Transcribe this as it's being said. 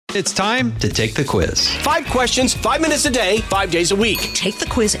It's time to take the quiz. 5 questions, 5 minutes a day, 5 days a week. Take the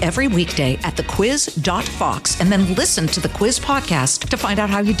quiz every weekday at thequiz.fox and then listen to the quiz podcast to find out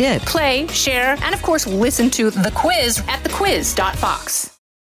how you did. Play, share, and of course, listen to The Quiz at thequiz.fox.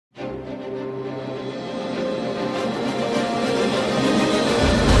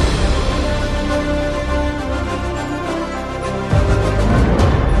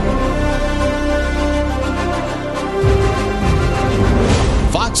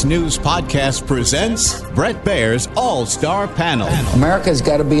 Fox News Podcast presents Bret Baier's All-Star Panel. America's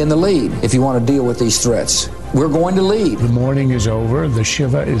got to be in the lead if you want to deal with these threats. We're going to lead. The mourning is over. The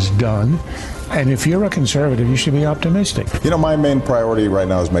Shiva is done. And if you're a conservative, you should be optimistic. You know, my main priority right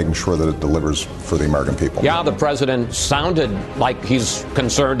now is making sure that it delivers for the American people. Yeah, the president sounded like he's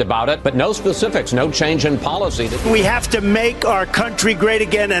concerned about it, but no specifics, no change in policy. We have to make our country great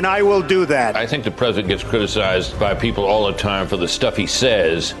again, and I will do that. I think the president gets criticized by people all the time for the stuff he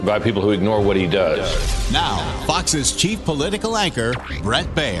says, by people who ignore what he does. Now, Fox's chief political anchor, Bret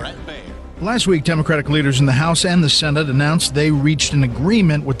Baier. Last week, Democratic leaders in the House and the Senate announced they reached an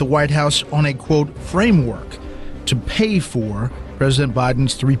agreement with the White House on a, quote, framework to pay for President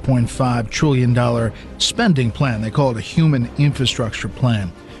Biden's $3.5 trillion spending plan. They call it a human infrastructure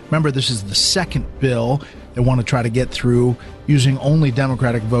plan. Remember, this is the second bill they want to try to get through using only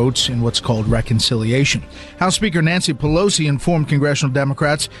Democratic votes in what's called reconciliation. House Speaker Nancy Pelosi informed congressional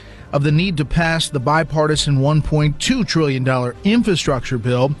Democrats of the need to pass the bipartisan $1.2 trillion infrastructure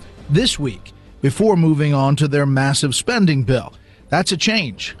bill this week before moving on to their massive spending bill. That's a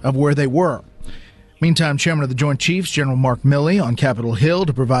change of where they were. Meantime, Chairman of the Joint Chiefs, General Mark Milley, on Capitol Hill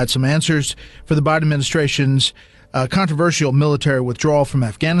to provide some answers for the Biden administration's controversial military withdrawal from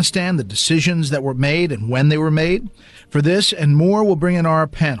Afghanistan, the decisions that were made and when they were made. For this and more, we'll bring in our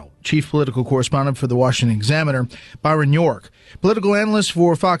panel. Chief political correspondent for the Washington Examiner, Byron York. Political analyst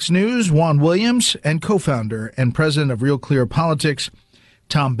for Fox News, Juan Williams, and co-founder and president of Real Clear Politics,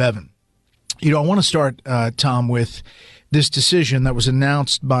 Tom Bevan. You know, I want to start, Tom, with this decision that was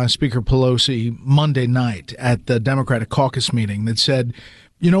announced by Speaker Pelosi Monday night at the Democratic caucus meeting that said,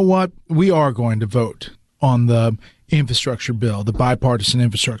 you know what, we are going to vote on the infrastructure bill, the bipartisan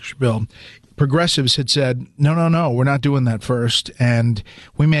infrastructure bill. Progressives had said, no, we're not doing that first, and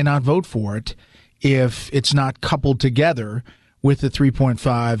we may not vote for it if it's not coupled together with the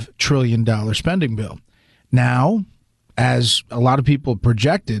 $3.5 trillion spending bill. Now, as a lot of people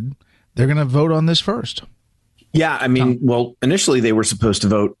projected, they're going to vote on this first. Yeah, I mean, well, initially they were supposed to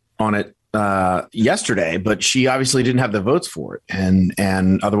vote on it yesterday, but she obviously didn't have the votes for it,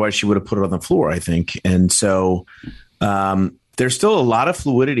 and otherwise she would have put it on the floor, I think. And so there's still a lot of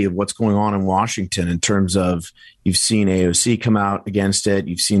fluidity of what's going on in Washington in terms of you've seen AOC come out against it.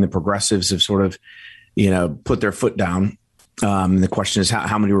 You've seen the progressives have sort of, put their foot down. And the question is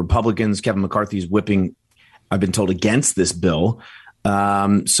how many Republicans Kevin McCarthy is whipping, I've been told, against this bill.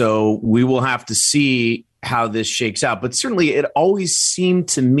 So we will have to see how this shakes out. But certainly it always seemed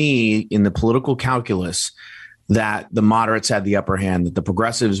to me in the political calculus that the moderates had the upper hand, that the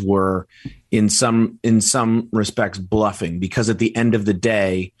progressives were in some respects bluffing, because at the end of the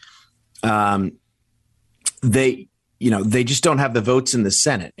day, they just don't have the votes in the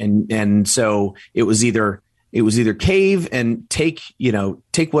Senate. And so it was either cave and take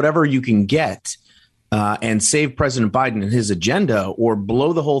whatever you can get and save President Biden and his agenda, or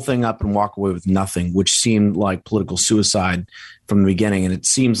blow the whole thing up and walk away with nothing, which seemed like political suicide from the beginning. And it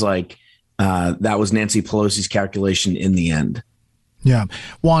seems like that was Nancy Pelosi's calculation in the end. Yeah.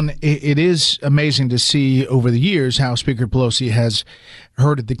 Juan, it is amazing to see over the years how Speaker Pelosi has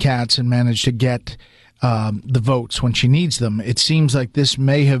herded the cats and managed to get the votes when she needs them. It seems like this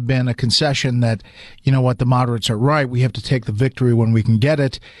may have been a concession that, you know what, the moderates are right. We have to take the victory when we can get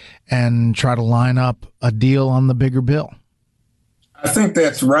it and try to line up a deal on the bigger bill. I think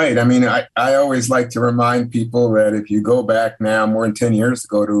that's right. I mean, I always like to remind people that if you go back now more than 10 years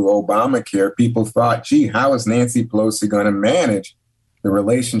ago to Obamacare, people thought, gee, how is Nancy Pelosi going to manage the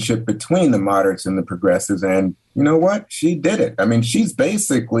relationship between the moderates and the progressives? And you know what? She did it. I mean, she's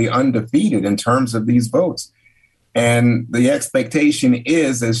basically undefeated in terms of these votes. And the expectation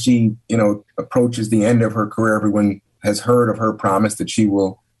is, as she, approaches the end of her career, everyone has heard of her promise that she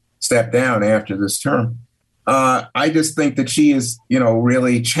will step down after this term. I just think that she is,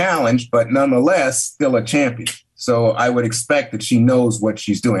 really challenged, but nonetheless still a champion. So I would expect that she knows what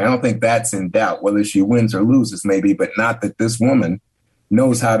she's doing. I don't think that's in doubt, whether she wins or loses, maybe, but not that this woman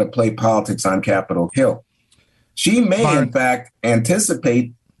knows how to play politics on Capitol Hill. She may, in fact,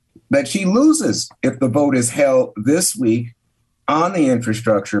 anticipate that she loses if the vote is held this week on the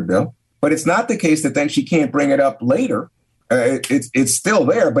infrastructure bill. But it's not the case that then she can't bring it up later It's still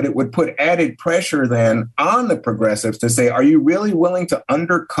there, but it would put added pressure then on the progressives to say, are you really willing to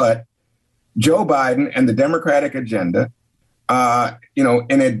undercut Joe Biden and the Democratic agenda,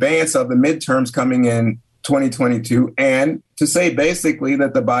 in advance of the midterms coming in 2022, and to say basically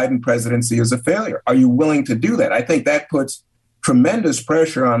that the Biden presidency is a failure? Are you willing to do that? I think that puts tremendous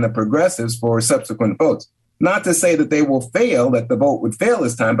pressure on the progressives for subsequent votes. Not to say that they will fail, that the vote would fail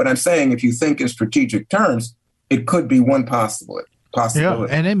this time, but I'm saying if you think in strategic terms, it could be one possibility. Yeah,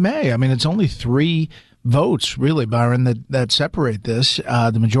 and it may. I mean, it's only 3 votes, really, Byron, that separate this.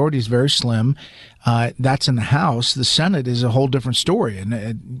 The majority is very slim. That's in the House. The Senate is a whole different story.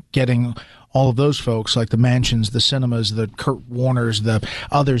 And getting all of those folks, like the Manchins, the Sinemas, the Kurt Warners, the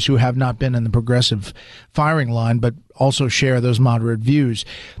others who have not been in the progressive firing line, but also share those moderate views.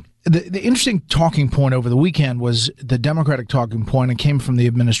 The interesting talking point over the weekend was the Democratic talking point, and came from the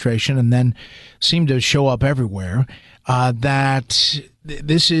administration and then seemed to show up everywhere, that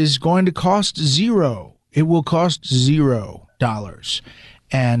this is going to cost $0. It will cost $0.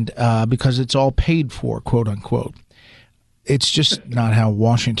 And because it's all paid for, quote unquote. It's just not how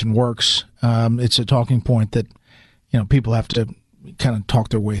Washington works. It's a talking point that, people have to kind of talk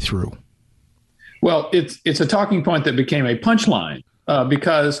their way through. Well, it's a talking point that became a punchline.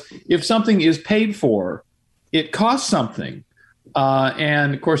 Because if something is paid for, it costs something.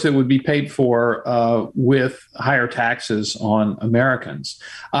 And, of course, it would be paid for with higher taxes on Americans.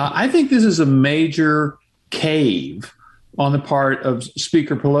 I think this is a major cave on the part of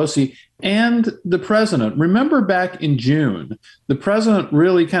Speaker Pelosi and the president. Remember back in June, the president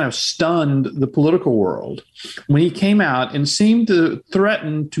really kind of stunned the political world when he came out and seemed to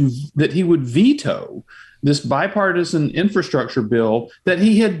threaten that he would veto this bipartisan infrastructure bill that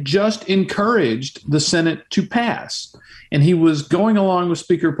he had just encouraged the Senate to pass. And he was going along with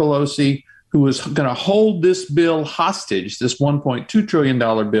Speaker Pelosi, who was going to hold this bill hostage, this $1.2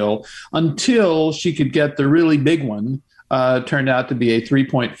 trillion bill, until she could get the really big one. Turned out to be a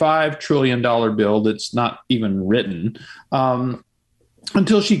 $3.5 trillion bill that's not even written,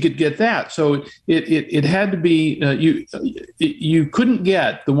 until she could get that. So it had to be, you couldn't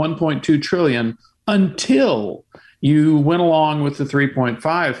get the $1.2 trillion until you went along with the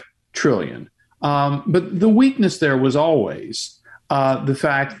 $3.5 trillion. But the weakness there was always the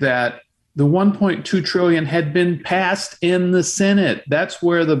fact that the $1.2 trillion had been passed in the Senate. That's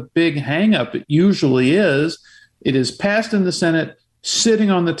where the big hangup usually is. It is passed in the Senate, sitting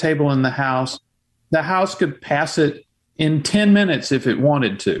on the table in the House. The House could pass it in 10 minutes if it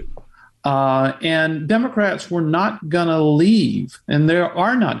wanted to. And Democrats were not going to leave, and they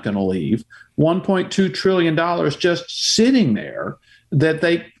are not going to leave, $1.2 trillion just sitting there that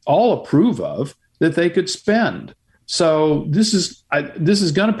they all approve of, that they could spend. So this is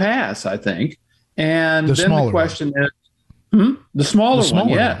going to pass, I think. And then the question is, the smaller one,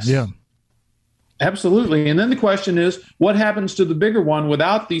 yes. Yeah. Absolutely. And then the question is, what happens to the bigger one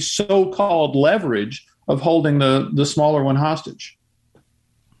without the so-called leverage of holding the smaller one hostage?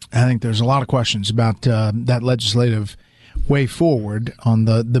 I think there's a lot of questions about that legislative way forward on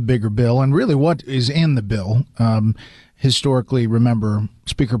the bigger bill, and really what is in the bill. Historically, remember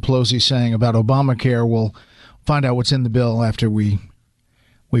Speaker Pelosi saying about Obamacare, we'll find out what's in the bill after we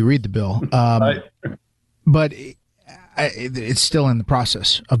read the bill. Right. But it's still in the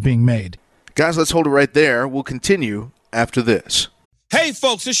process of being made. Guys, let's hold it right there. We'll continue after this. Hey,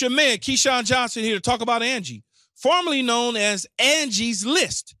 folks, it's your man, Keyshawn Johnson, here to talk about Angie, formerly known as Angie's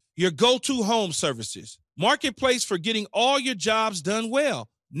List, your go-to home services. Marketplace for getting all your jobs done well.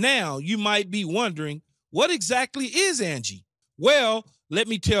 Now, you might be wondering, what exactly is Angie? Well, let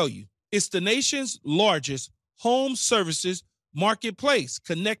me tell you, it's the nation's largest home services marketplace,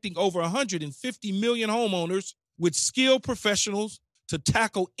 connecting over 150 million homeowners with skilled professionals to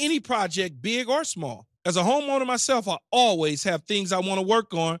tackle any project, big or small. As a homeowner myself, I always have things I want to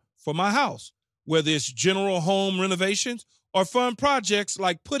work on for my house, whether it's general home renovations or fun projects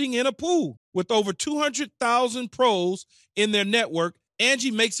like putting in a pool. With over 200,000 pros in their network, Angie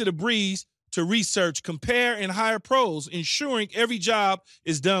makes it a breeze to research, compare, and hire pros, ensuring every job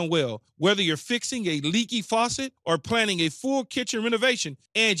is done well. Whether you're fixing a leaky faucet or planning a full kitchen renovation,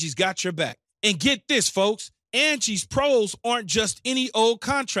 Angie's got your back. And get this, folks, Angie's pros aren't just any old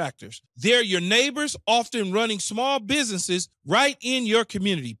contractors. They're your neighbors, often running small businesses right in your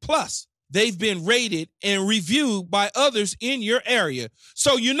community. Plus, they've been rated and reviewed by others in your area,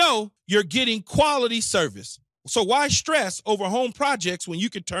 so you know you're getting quality service. So why stress over home projects when you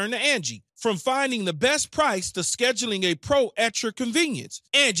can turn to Angie? From finding the best price to scheduling a pro at your convenience,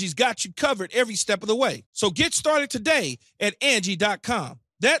 Angie's got you covered every step of the way. So get started today at Angie.com.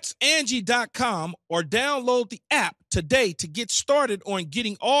 That's Angie.com, or download the app today to get started on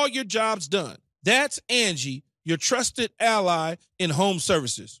getting all your jobs done. That's Angie, your trusted ally in home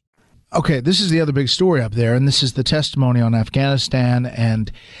services. Okay, this is the other big story up there, and this is the testimony on Afghanistan,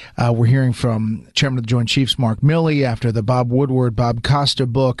 and we're hearing from Chairman of the Joint Chiefs, Mark Milley, after the Bob Woodward, Bob Costa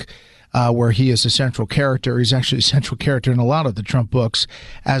book, where he is a central character. He's actually a central character in a lot of the Trump books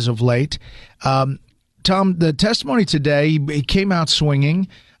as of late. Tom, the testimony today, he came out swinging,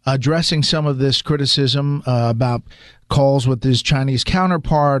 addressing some of this criticism about calls with his Chinese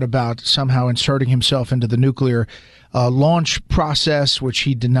counterpart, about somehow inserting himself into the nuclear launch process, which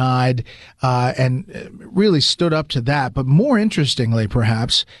he denied, and really stood up to that. But more interestingly,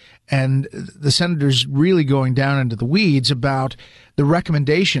 perhaps, and the senator's really going down into the weeds about the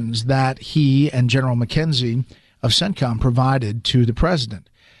recommendations that he and General McKenzie of CENTCOM provided to the president.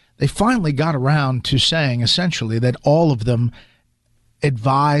 They finally got around to saying essentially that all of them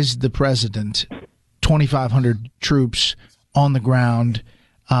advised the president 2,500 troops on the ground,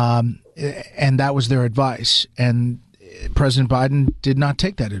 and that was their advice. And President Biden did not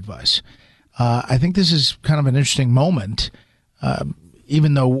take that advice. I think this is kind of an interesting moment,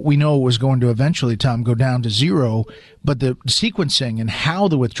 even though we know it was going to eventually, Tom, go down to zero. But the sequencing and how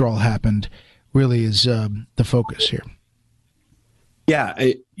the withdrawal happened really is the focus here. Yeah,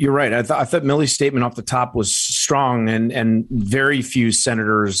 you're right. I thought Milley's statement off the top was strong, and very few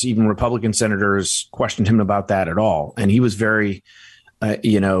senators, even Republican senators, questioned him about that at all. And he was very,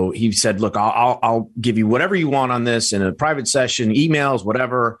 he said, "Look, I'll give you whatever you want on this in a private session, emails,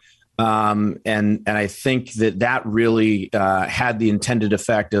 whatever." And I think that really had the intended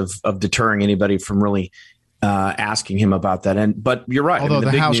effect of deterring anybody from really asking him about that. But you're right. Although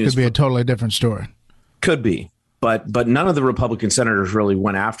the House could be a totally different story. Could be. But none of the Republican senators really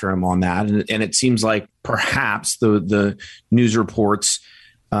went after him on that. And it seems like perhaps the news reports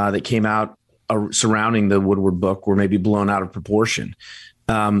that came out surrounding the Woodward book were maybe blown out of proportion.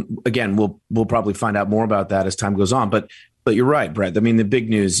 Again, we'll probably find out more about that as time goes on. But you're right, Brett. I mean, the big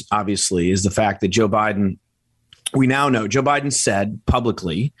news, obviously, is the fact that Joe Biden, we now know Joe Biden said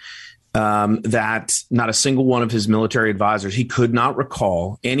publicly that not a single one of his military advisors, he could not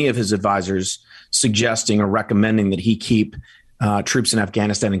recall any of his advisors suggesting or recommending that he keep troops in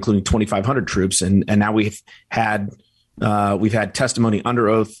Afghanistan, including 2,500 troops. And now we've had testimony under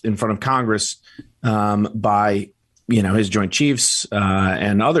oath in front of Congress by his Joint Chiefs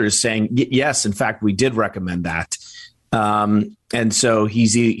and others saying, yes, in fact, we did recommend that. And so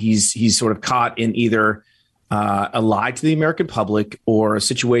he's sort of caught in either a lie to the American public or a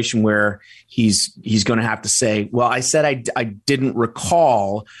situation where he's going to have to say, well, I said I didn't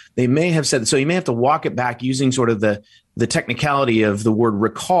recall. They may have said, so he may have to walk it back using sort of the technicality of the word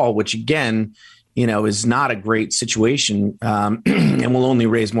recall, which again, is not a great situation and will only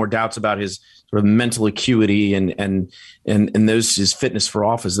raise more doubts about his sort of mental acuity and those, his fitness for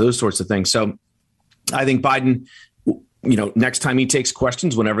office, those sorts of things. So I think Biden, next time he takes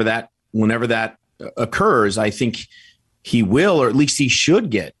questions, whenever that occurs, I think he will, or at least he should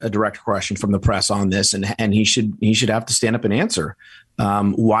get a direct question from the press on this, and he should have to stand up and answer.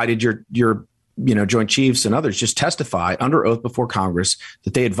 Why did your Joint Chiefs and others just testify under oath before Congress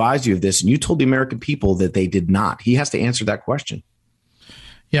that they advised you of this, and you told the American people that they did not? He has to answer that question.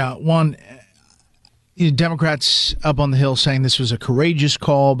 Yeah, one, Democrats up on the Hill saying this was a courageous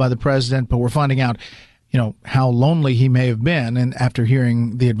call by the president, but we're finding out how lonely he may have been, and after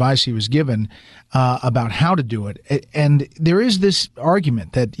hearing the advice he was given about how to do it. And there is this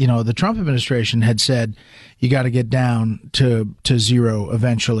argument that, the Trump administration had said you got to get down to zero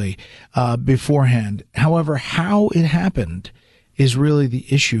eventually beforehand. However, how it happened is really the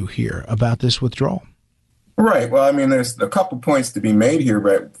issue here about this withdrawal. Right. Well, I mean, there's a couple points to be made here.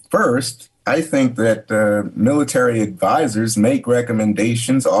 But first, I think that military advisors make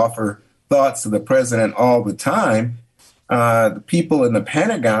recommendations, offer thoughts to the president all the time. The people in the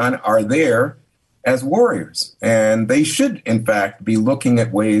Pentagon are there as warriors, and they should, in fact, be looking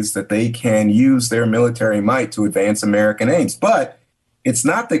at ways that they can use their military might to advance American aims. But it's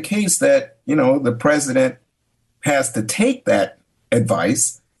not the case that, the president has to take that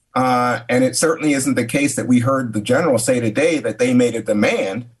advice. And it certainly isn't the case that we heard the general say today that they made a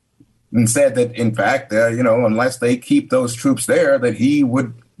demand and said that, in fact, unless they keep those troops there, that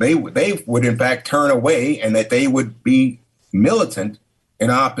they would in fact turn away and that they would be militant in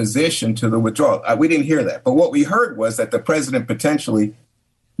opposition to the withdrawal. We didn't hear that. But what we heard was that the president potentially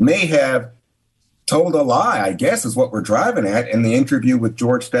may have told a lie, I guess, is what we're driving at in the interview with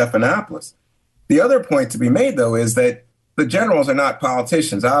George Stephanopoulos. The other point to be made, though, is that the generals are not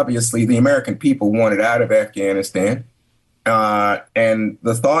politicians. Obviously, the American people wanted out of Afghanistan. And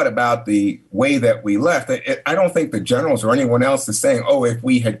the thought about the way that we left, I don't think the generals or anyone else is saying, oh, if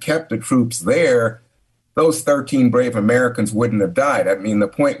we had kept the troops there, those 13 brave Americans wouldn't have died. I mean, the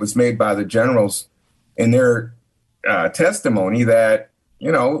point was made by the generals in their testimony that,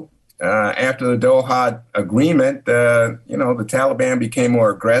 after the Doha agreement, the Taliban became more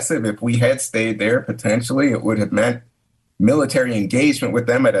aggressive. If we had stayed there, potentially it would have meant military engagement with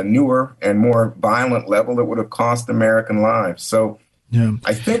them at a newer and more violent level that would have cost American lives. So yeah,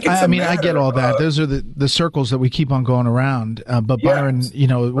 I think it's I get all that. Those are the circles that we keep on going around. But Byron,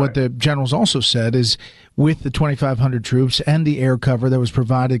 what the generals also said is with the 2,500 troops and the air cover that was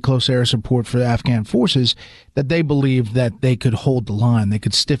provided, close air support for the Afghan forces, that they believed that they could hold the line. They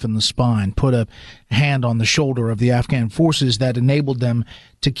could stiffen the spine, put a hand on the shoulder of the Afghan forces that enabled them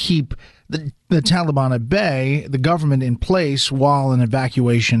to keep the Taliban at bay, the government in place while an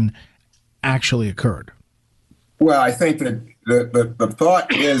evacuation actually occurred. Well, I think that the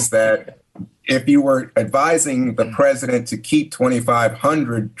thought is that if you were advising the president to keep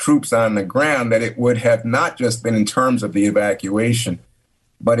 2,500 troops on the ground, that it would have not just been in terms of the evacuation,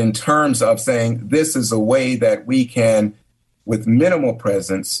 but in terms of saying this is a way that we can, with minimal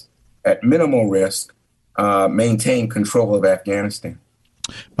presence, at minimal risk, maintain control of Afghanistan.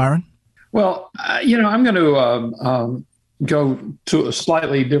 Byron? Well, I'm going to go to a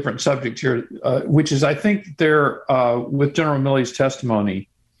slightly different subject here, which is I think there, with General Milley's testimony,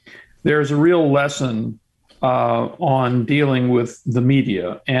 there's a real lesson on dealing with the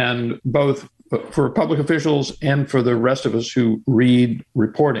media, and both for public officials and for the rest of us who read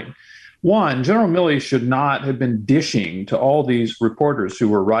reporting. One, General Milley should not have been dishing to all these reporters who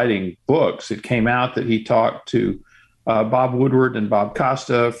were writing books. It came out that he talked to Bob Woodward and Bob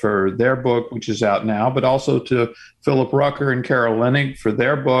Costa for their book, which is out now, but also to Philip Rucker and Carol Leonnig for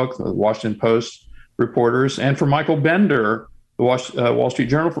their book, the Washington Post reporters, and for Michael Bender, the Wall Street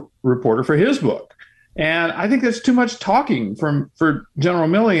Journal reporter, for his book. And I think that's too much talking for General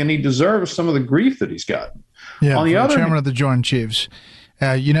Milley, and he deserves some of the grief that he's gotten. Yeah, on the other chairman of the Joint Chiefs.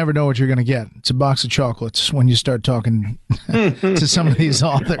 You never know what you're going to get. It's a box of chocolates when you start talking to some of these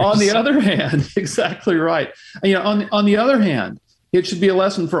authors. On the other hand, exactly right. On the other hand, it should be a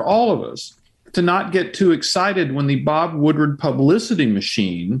lesson for all of us to not get too excited when the Bob Woodward publicity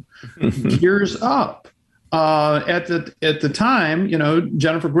machine gears up. At the time,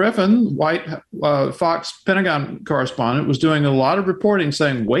 Jennifer Griffin, Fox Pentagon correspondent, was doing a lot of reporting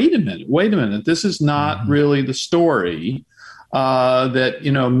saying, wait a minute, this is not really the story. That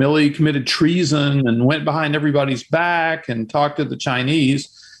Milley committed treason and went behind everybody's back and talked to the Chinese.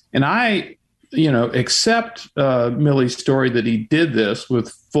 And I, accept Milley's story that he did this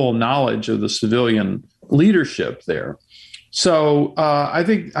with full knowledge of the civilian leadership there. So I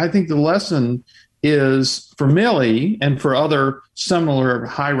think the lesson is for Milley and for other similar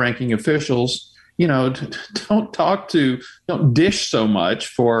high-ranking officials, don't dish so much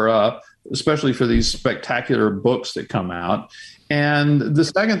for. Especially for these spectacular books that come out. And the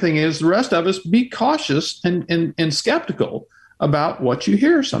second thing is the rest of us be cautious and skeptical about what you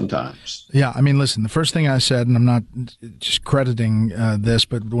hear sometimes. Yeah, listen, the first thing I said, and I'm not just crediting this,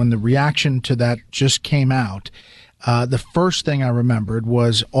 but when the reaction to that just came out, the first thing I remembered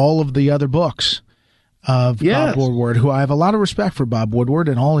was all of the other books of Bob Woodward, who I have a lot of respect for Bob Woodward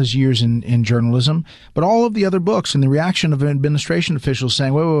and all his years in journalism, but all of the other books and the reaction of administration officials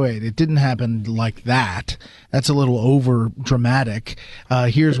saying, wait, it didn't happen like that. That's a little over dramatic.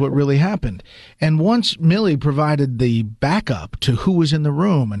 Here's what really happened. And once Milley provided the backup to who was in the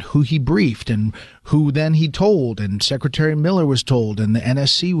room and who he briefed and who then he told, and Secretary Miller was told and the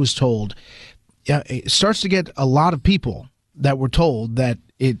NSC was told, it starts to get a lot of people that were told that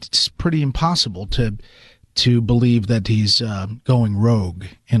it's pretty impossible to believe that he's going rogue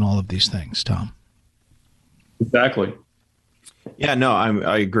in all of these things, Tom. Exactly. Yeah, no,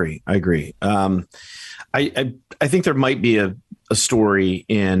 I agree. I think there might be a story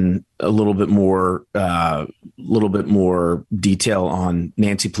in a little bit more detail on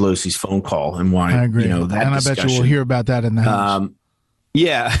Nancy Pelosi's phone call and why. I agree. That and I bet you we'll hear about that in the House.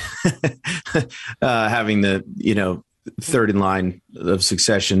 Yeah, having the third in line of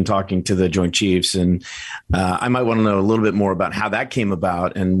succession, talking to the Joint Chiefs. And I might want to know a little bit more about how that came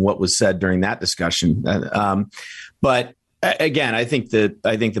about and what was said during that discussion. But again, I think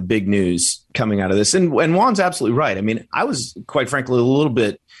the big news coming out of this, and Juan's absolutely right. I was quite frankly a little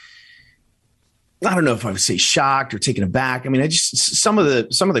bit, I don't know if I would say shocked or taken aback. Some of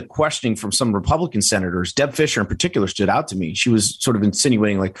the questioning from some Republican senators, Deb Fisher in particular, stood out to me. She was sort of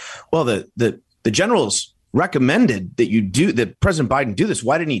insinuating like, well, the generals recommended that President Biden do this.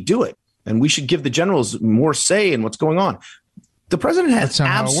 Why didn't he do it? and we should give the generals more say in what's going on. The president has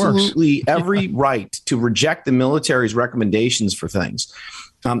absolutely every right to reject the military's recommendations for things.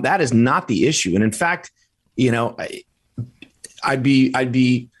 That is not the issue. And in fact, I'd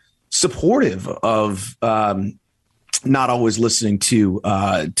be supportive of not always listening to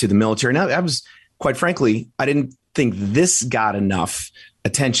the military. Now, quite frankly, I didn't think this got enough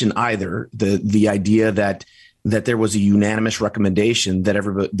attention either. The idea that there was a unanimous recommendation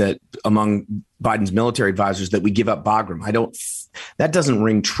that among Biden's military advisors that we give up Bagram. That doesn't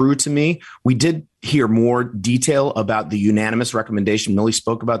ring true to me. We did hear more detail about the unanimous recommendation. Milley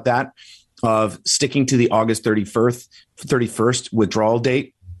spoke about that, of sticking to the August 31st withdrawal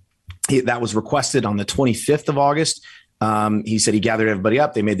date. That was requested on the 25th of August. He said he gathered everybody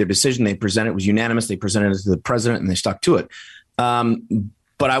up. They made their decision. They presented. It was unanimous. They presented it to the president, and they stuck to it.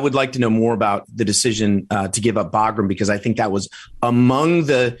 But I would like to know more about the decision to give up Bagram, because I think that was among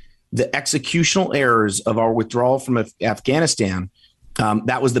the executional errors of our withdrawal from Afghanistan.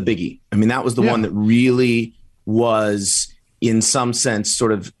 That was the biggie. I mean, that was the one that really was, in some sense,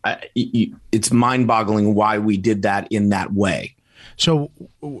 sort of, it's mind-boggling why we did that in that way. So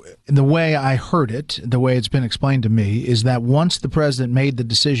the way I heard it, the way it's been explained to me, is that once the president made the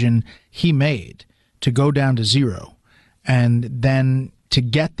decision he made to go down to zero, and then to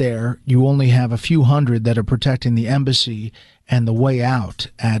get there, you only have a few hundred that are protecting the embassy and the way out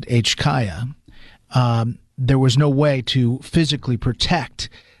at HKIA. There was no way to physically protect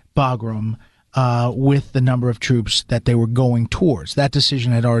Bagram with the number of troops that they were going towards. That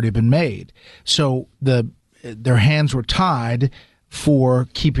decision had already been made. So their hands were tied for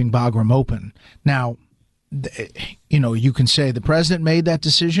keeping Bagram open. Now, you can say the president made that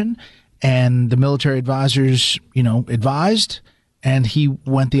decision and the military advisors, advised, and he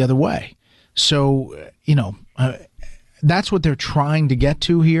went the other way. So, that's what they're trying to get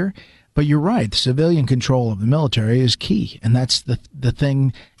to here. But you're right. The civilian control of the military is key. And that's the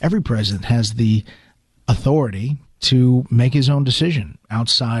thing. Every president has the authority to make his own decision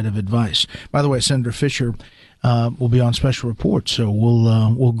outside of advice. By the way, Senator Fisher will be on special report, so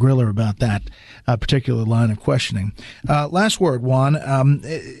we'll grill her about that particular line of questioning. Last word, Juan.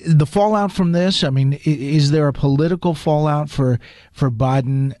 The fallout from this. I mean, is there a political fallout for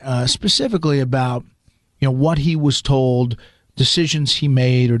Biden, specifically about what he was told, decisions he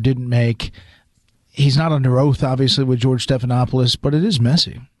made or didn't make? He's not under oath, obviously, with George Stephanopoulos, but it is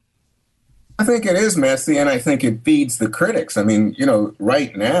messy. I think it is messy, and I think it feeds the critics. I mean,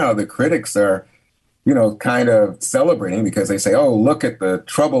 right now the critics are, kind of celebrating because they say, oh, look at the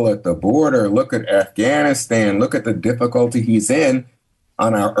trouble at the border, look at Afghanistan, look at the difficulty he's in,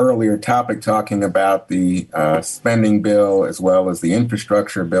 on our earlier topic talking about the spending bill as well as the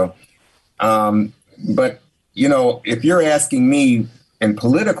infrastructure bill. But, if you're asking me in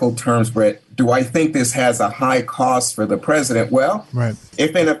political terms, Brett, do I think this has a high cost for the president? Well, right.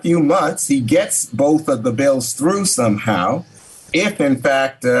 If in a few months he gets both of the bills through somehow, if in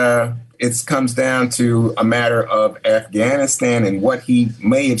fact it comes down to a matter of Afghanistan and what he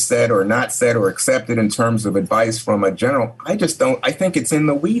may have said or not said or accepted in terms of advice from a general, I think it's in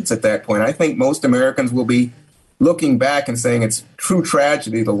the weeds at that point. I think most Americans will be looking back and saying it's true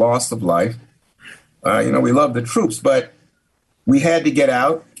tragedy, the loss of life. We love the troops, but we had to get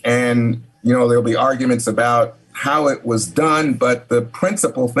out, and, there'll be arguments about how it was done, but the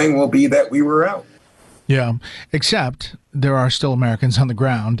principal thing will be that we were out. Yeah, except there are still Americans on the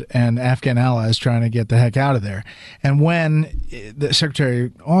ground and Afghan allies trying to get the heck out of there. And when the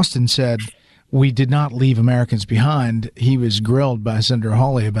Secretary Austin said we did not leave Americans behind, he was grilled by Senator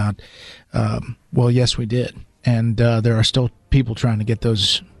Hawley about, well, yes, we did. And there are still people trying to get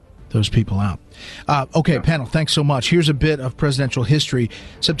those people out. Okay, panel, thanks so much. Here's a bit of presidential history.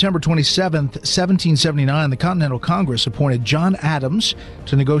 September 27th, 1779, the Continental Congress appointed John Adams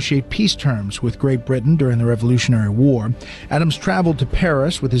to negotiate peace terms with Great Britain during the Revolutionary War. Adams traveled to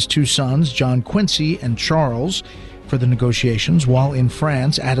Paris with his two sons, John Quincy and Charles, for the negotiations. While in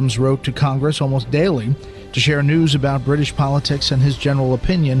France, Adams wrote to Congress almost daily to share news about British politics and his general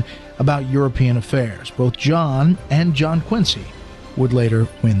opinion about European affairs. Both John and John Quincy would later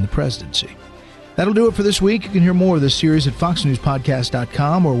win the presidency. That'll do it for this week. You can hear more of this series at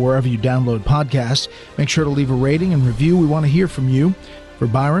foxnewspodcast.com or wherever you download podcasts. Make sure to leave a rating and review. We want to hear from you. For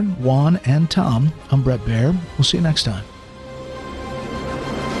Byron, Juan, and Tom, I'm Brett Baer. We'll see you next time.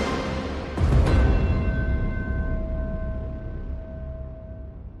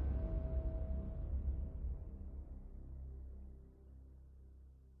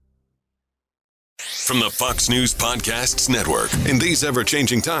 from the Fox News Podcasts Network. In these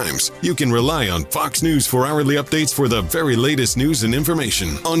ever-changing times, you can rely on Fox News for hourly updates for the very latest news and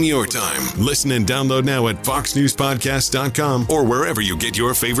information on your time. Listen and download now at foxnewspodcast.com or wherever you get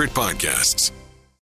your favorite podcasts.